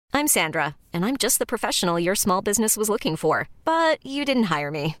I'm Sandra, and I'm just the professional your small business was looking for. But you didn't hire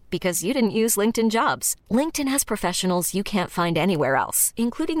me because you didn't use LinkedIn Jobs. LinkedIn has professionals you can't find anywhere else,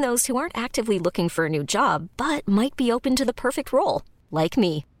 including those who aren't actively looking for a new job, but might be open to the perfect role, like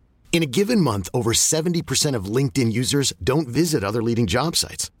me. In a given month, over 70% of LinkedIn users don't visit other leading job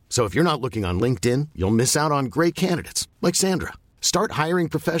sites. So if you're not looking on LinkedIn, you'll miss out on great candidates like Sandra. Start hiring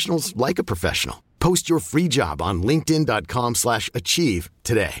professionals like a professional. Post your free job on linkedin.com/achieve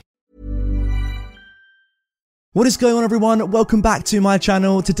today. What is going on, everyone? Welcome back to my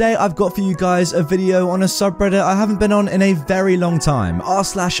channel. Today I've got for you guys a video on a subreddit I haven't been on in a very long time,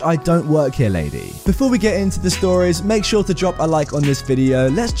 r/IDontWorkHereLady. Before we get into the stories, make sure to drop a like on this video.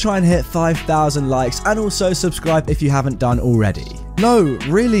 Let's try and hit 5,000 likes, and also subscribe if you haven't done already. No,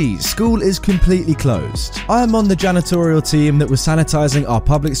 really, school is completely closed. I am on the janitorial team that was sanitizing our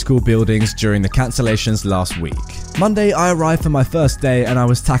public school buildings during the cancellations last week. Monday, I arrived for my first day and I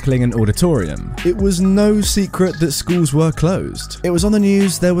was tackling an auditorium. It was no secret that schools were closed. It was on the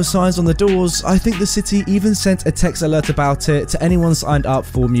news, there were signs on the doors. I think the city even sent a text alert about it to anyone signed up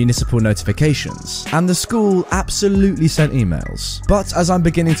for municipal notifications. And the school absolutely sent emails. But as I'm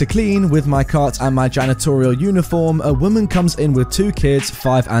beginning to clean with my cart and my janitorial uniform, a woman comes in with two kids,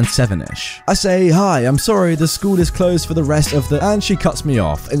 5 and 7-ish. I say, "Hi, I'm sorry, the school is closed for the rest of the..." And she cuts me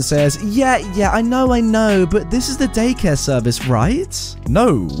off and says, Yeah, I know, but this is the daycare service, right?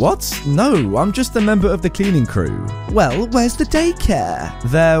 No, what? No, I'm just a member of the cleaning crew. Well, where's the daycare?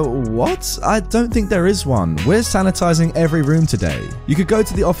 There, what? I don't think there is one. We're sanitizing every room today. You could go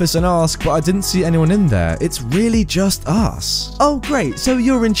to the office and ask, but I didn't see anyone in there. It's really just us. Oh, great, so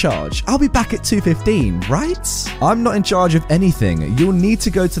you're in charge. I'll be back at 2:15, right? I'm not in charge of anything. You'll need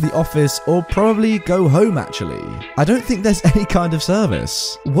to go to the office or probably go home, actually. I don't think there's any kind of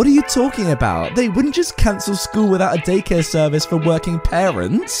service. What are you talking about? They wouldn't just cancel school without a daycare service for working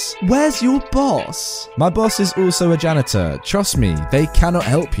parents. Where's your boss? My boss is also a janitor. Trust me, they cannot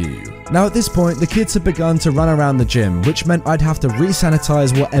help you. Now at this point, the kids had begun to run around the gym, which meant I'd have to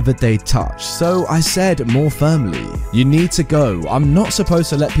re-sanitize whatever they touched. So I said more firmly, "You need to go. I'm not supposed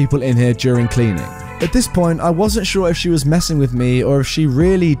to let people in here during cleaning." At this point, I wasn't sure if she was messing with me or if she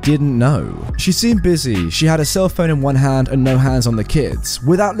really didn't know. She seemed busy. She had a cell phone in one hand and no hands on the kids.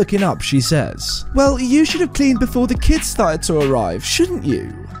 Without looking up, she says, "Well, you should have cleaned before the kids started to arrive, shouldn't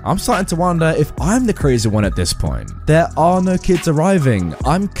you?" I'm starting to wonder if I'm the crazy one at this point. There are no kids arriving.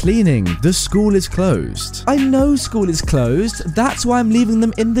 I'm cleaning. The school is closed. I know school is closed. That's why I'm leaving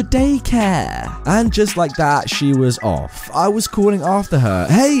them in the daycare. And just like that, she was off. I was calling after her.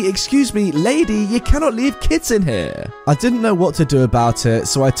 "Hey, excuse me, lady, you cannot leave kids in here." I didn't know what to do about it,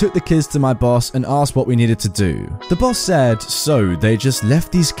 so I took the kids to my boss and asked what we needed to do. The boss said, "So they just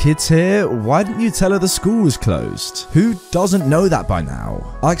left these kids here? Why didn't you tell her the school was closed? Who doesn't know that by now?"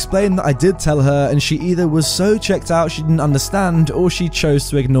 I explained that I did tell her, and she either was so checked out she didn't understand or she chose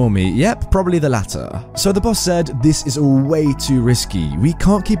to ignore me. Yep, probably the latter. So the boss said, "This is all way too risky. We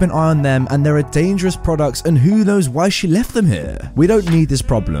can't keep an eye on them and there are dangerous products, and who knows why she left them here. We don't need this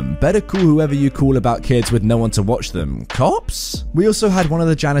problem. Better call whoever you call about kids with no one to watch them. Cops?" We also had one of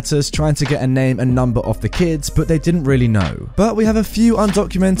the janitors trying to get a name and number of the kids, but they didn't really know. But we have a few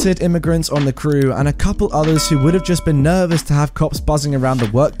undocumented immigrants on the crew and a couple others who would have just been nervous to have cops buzzing around the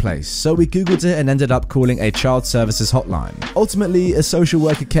workplace, so we googled it and ended up calling a child services hotline. Ultimately, a social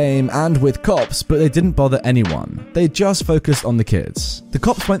worker came and with cops, but they didn't bother anyone. They just focused on the kids. The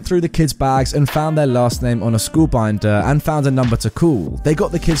cops went through the kids' bags and found their last name on a school binder and found a number to call. They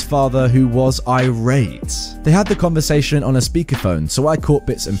got the kid's father, who was irate. They had the conversation on a speakerphone, so I caught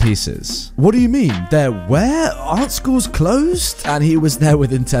bits and pieces. "What do you mean? They're where? Aren't schools closed?" And he was there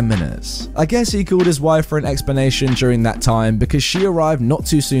within 10 minutes. I guess he called his wife for an explanation during that time because she arrived not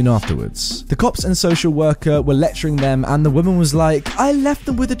too soon afterwards. The cops and social worker were lecturing them and the woman was like, "I left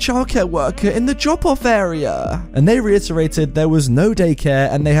them with a childcare worker in the drop-off area." And they reiterated there was no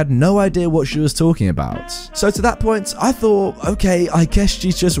daycare and they had no idea what she was talking about. So to that point, I thought, okay, I guess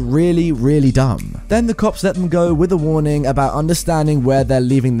she's just really dumb. Then the cops let them go with a warning about understanding where they're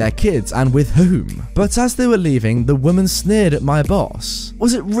leaving their kids and with whom. But as they were leaving, the woman sneered at my boss.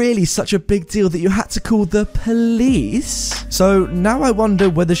 Was it really such a big deal that you had to call the police? So now I wonder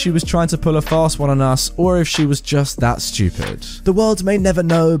whether she was trying to pull a fast one on us or if she was just that stupid. The world may never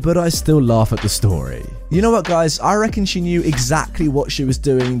know, but I still laugh at the story. You know what, guys? I reckon she knew exactly what she was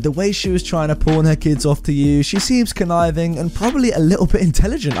doing. The way she was trying to pawn her kids off to you, she seems conniving and probably a little bit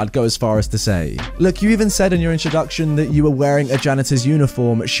intelligent, I'd go as far as to say. Look, you even said in your introduction that you were wearing a janitor's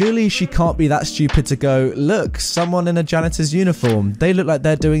uniform. Surely she can't be that stupid to go, look, someone in a janitor's uniform. They look like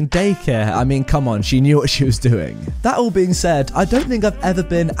they're doing daycare. I mean, come on, she knew what she was doing. That all being said, I don't think I've ever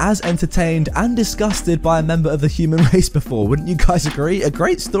been as entertained and disgusted by a member of the human race before. Wouldn't you guys agree? A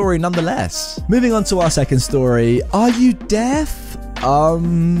great story nonetheless. Moving on to our second story. Are you deaf?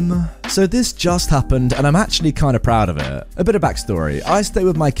 So this just happened and I'm actually kind of proud of it. A bit of backstory. I stay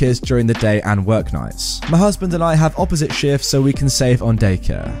with my kids during the day and work nights. My husband and I have opposite shifts so we can save on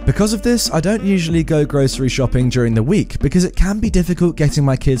daycare. Because of this, I don't usually go grocery shopping during the week because it can be difficult getting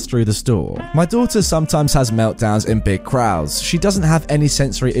my kids through the store. My daughter sometimes has meltdowns in big crowds. She doesn't have any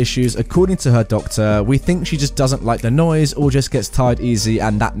sensory issues according to her doctor. We think she just doesn't like the noise or just gets tired easy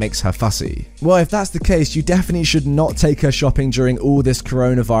and that makes her fussy. Well, if that's the case, you definitely should not take her shopping during all this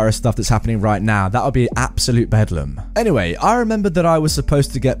coronavirus stuff that's happening right now. That would be absolute bedlam. Anyway, I remembered that I was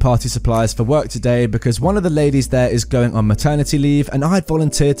supposed to get party supplies for work today because one of the ladies there is going on maternity leave and I had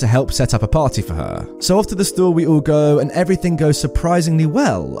volunteered to help set up a party for her. So off to the store we all go and everything goes surprisingly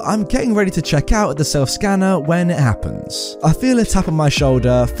well. I'm getting ready to check out at the self-scanner when it happens. I feel a tap on my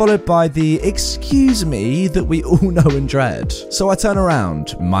shoulder followed by the excuse me that we all know and dread. So I turn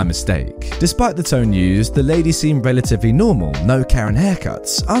around. My mistake. Despite the tone used, the lady seemed relatively normal, no Karen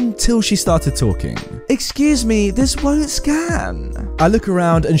haircuts, until she started talking. Excuse me, this won't scan. I look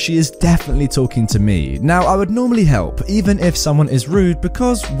around and she is definitely talking to me. Now, I would normally help, even if someone is rude,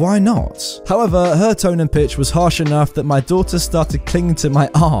 because why not? However, her tone and pitch was harsh enough that my daughter started clinging to my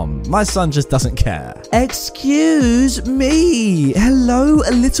arm. My son just doesn't care. Excuse me. Hello,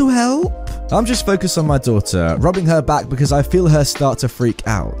 a little help? I'm just focused on my daughter, rubbing her back because I feel her start to freak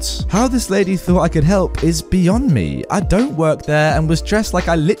out. How this lady thought I could help is beyond me. I don't work there and was dressed like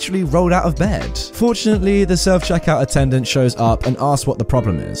I literally rolled out of bed. Fortunately, the self-checkout attendant shows up and asks what the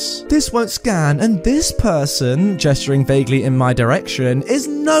problem is. This won't scan and this person, gesturing vaguely in my direction, is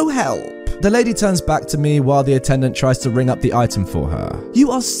no help. The lady turns back to me while the attendant tries to ring up the item for her.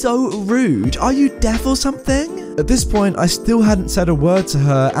 You are so rude. Are you deaf or something? At this point, I still hadn't said a word to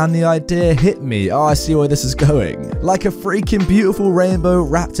her and the idea hit me. Oh, I see where this is going. Like a freaking beautiful rainbow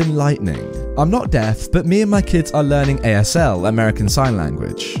wrapped in lightning. I'm not deaf, but me and my kids are learning ASL, American Sign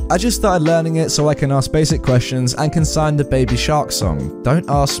Language. I just started learning it so I can ask basic questions and can sign the Baby Shark song. Don't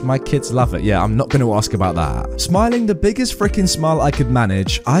ask, my kids love it. Yeah, I'm not going to ask about that. Smiling the biggest freaking smile I could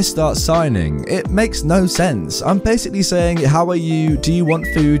manage, I start signing. It makes no sense. I'm basically saying, how are you? Do you want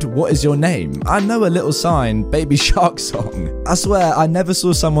food? What is your name? I know a little sign, Baby Shark song. I swear, I never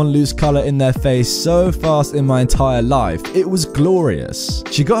saw someone lose color in their face so fast in my entire life. It was glorious.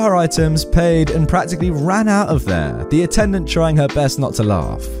 She got her items, paid, and practically ran out of there, the attendant trying her best not to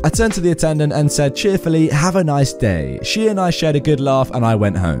laugh. I turned to the attendant and said cheerfully, have a nice day. She and I shared a good laugh and I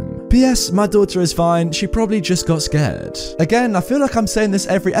went home. P.S. My daughter is fine, she probably just got scared. Again, I feel like I'm saying this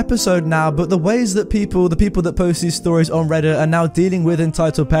every episode now, but the ways that the people that post these stories on Reddit are now dealing with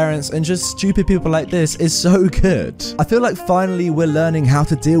entitled parents and just stupid people like this is so good. I feel like finally we're learning how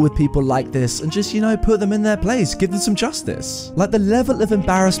to deal with people like this and just, put them in their place, give them some justice. Like the level of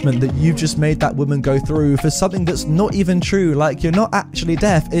embarrassment that you've just made that woman go through for something that's not even true, like you're not actually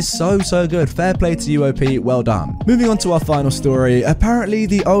deaf, is so good. Fair play to you, OP, well done. Moving on to our final story. Apparently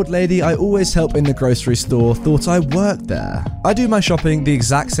the old lady I always help in the grocery store thought I worked there. I do my shopping the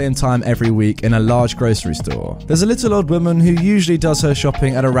exact same time every week in a large grocery store. There's a little old woman who usually does her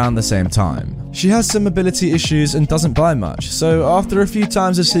shopping at around the same time. She has some mobility issues and doesn't buy much, so after a few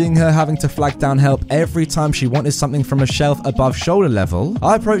times of seeing her having to flag down help every time she wanted something from a shelf above shoulder level,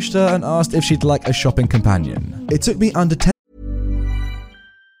 I approached her and asked if she'd like a shopping companion. It took me under 10.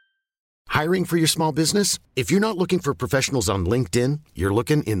 Hiring for your small business? If you're not looking for professionals on LinkedIn, you're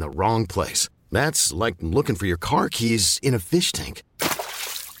looking in the wrong place. That's like looking for your car keys in a fish tank.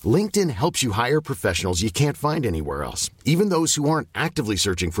 LinkedIn helps you hire professionals you can't find anywhere else, even those who aren't actively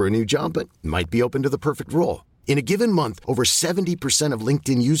searching for a new job but might be open to the perfect role. In a given month, over 70% of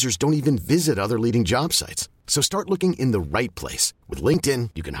LinkedIn users don't even visit other leading job sites. So start looking in the right place. With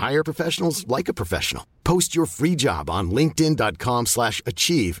LinkedIn, you can hire professionals like a professional. Post your free job on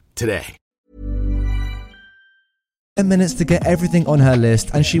linkedin.com/achieve today. 10 minutes to get everything on her list,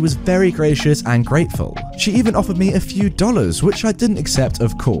 and she was very gracious and grateful. She even offered me a few dollars, which I didn't accept,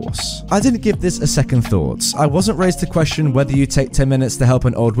 of course. I didn't give this a second thought. I wasn't raised to question whether you take 10 minutes to help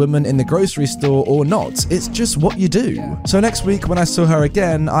an old woman in the grocery store or not. It's just what you do. So next week when I saw her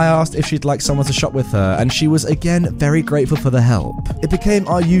again, I asked if she'd like someone to shop with her, and she was again very grateful for the help. It became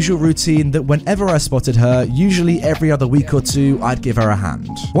our usual routine that whenever I spotted her, usually every other week or two, I'd give her a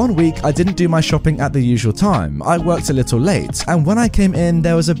hand. One week, I didn't do my shopping at the usual time. I worked a little late, and when I came in,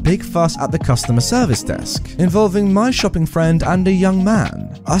 there was a big fuss at the customer service desk, involving my shopping friend and a young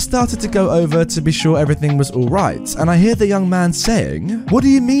man. I started to go over to be sure everything was alright, and I hear the young man saying, "What do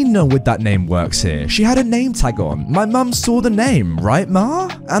you mean no one with that name works here? She had a name tag on. My mum saw the name, right, Ma?"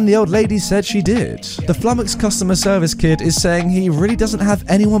 And the old lady said she did. The flummoxed customer service kid is saying he really doesn't have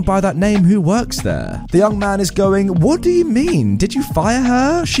anyone by that name who works there. The young man is going, "What do you mean? Did you fire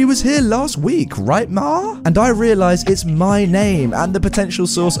her? She was here last week, right, Ma?" And I realise it's my name and the potential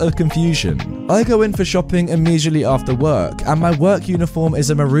source of confusion. I go in for shopping immediately after work, and my work uniform is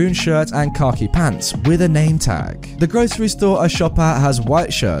a maroon shirt and khaki pants with a name tag. The grocery store I shop at has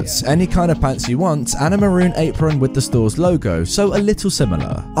white shirts, any kind of pants you want, and a maroon apron with the store's logo, so a little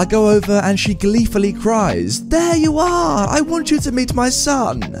similar. I go over and she gleefully cries, "There you are! I want you to meet my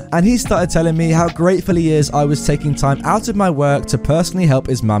son!" And he started telling me how grateful he is I was taking time out of my work to personally help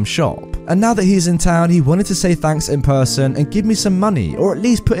his mum shop. And now that he's in town, he wanted to say thanks in person and give me some money, or at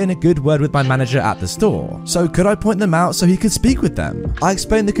least put in a good word with my manager at the store. So could I point them out so he could speak with them? I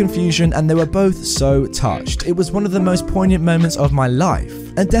explained the confusion and they were both so touched. It was one of the most poignant moments of my life,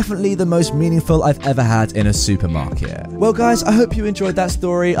 and definitely the most meaningful I've ever had in a supermarket. Well guys, I hope you enjoyed that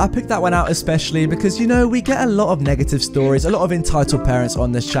story. I picked that one out especially because, you know, we get a lot of negative stories, a lot of entitled parents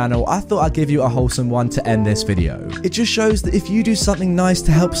on this channel. I thought I'd give you a wholesome one to end this video. It just shows that if you do something nice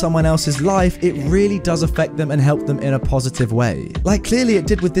to help someone else's life, it really does affect them and help them in a positive way. Like clearly it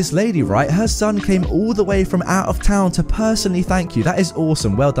did with this lady, right? Her son came all the way from out of town to personally thank you. That is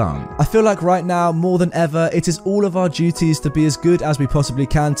awesome. Well done. I feel like right now, more than ever, it is all of our duties to be as good as we possibly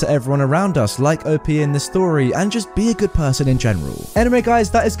can to everyone around us, like OP in this story, and just be a good person in general. Anyway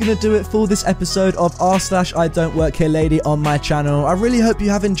guys, that is going to do it for this episode of r/IDontWorkHereLady on my channel. I really hope you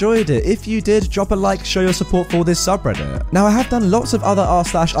have enjoyed it. If you did, drop a like, show your support for this subreddit. Now I have done lots of other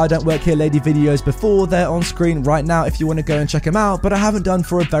r/IDontWorkHereLady videos before. They're on screen right now if you want to go and check them out, but I haven't done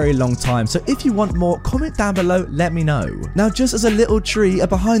for a very long time. So if you want more, comment down below, let me know. Now just as a little treat, a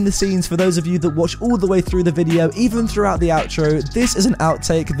behind the scenes for those of you that watch all the way through the video, even throughout the outro, this is an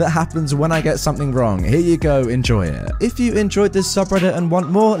outtake that happens when I get something wrong. Here you go, enjoy it. If you enjoyed this subreddit and want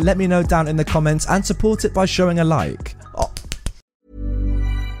more, let me know down in the comments and support it by showing a like.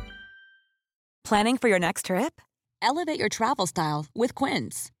 Planning for your next trip? Elevate your travel style with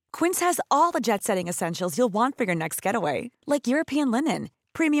Quince. Quince has all the jet-setting essentials you'll want for your next getaway, like European linen,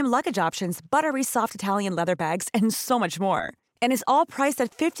 premium luggage options, buttery soft Italian leather bags, and so much more. And is all priced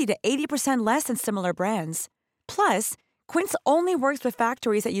at 50 to 80% less than similar brands. Plus, Quince only works with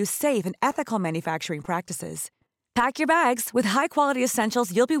factories that use safe and ethical manufacturing practices. Pack your bags with high-quality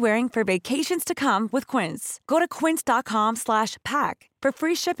essentials you'll be wearing for vacations to come with Quince. Go to quince.com/pack for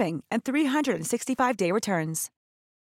free shipping and 365-day returns.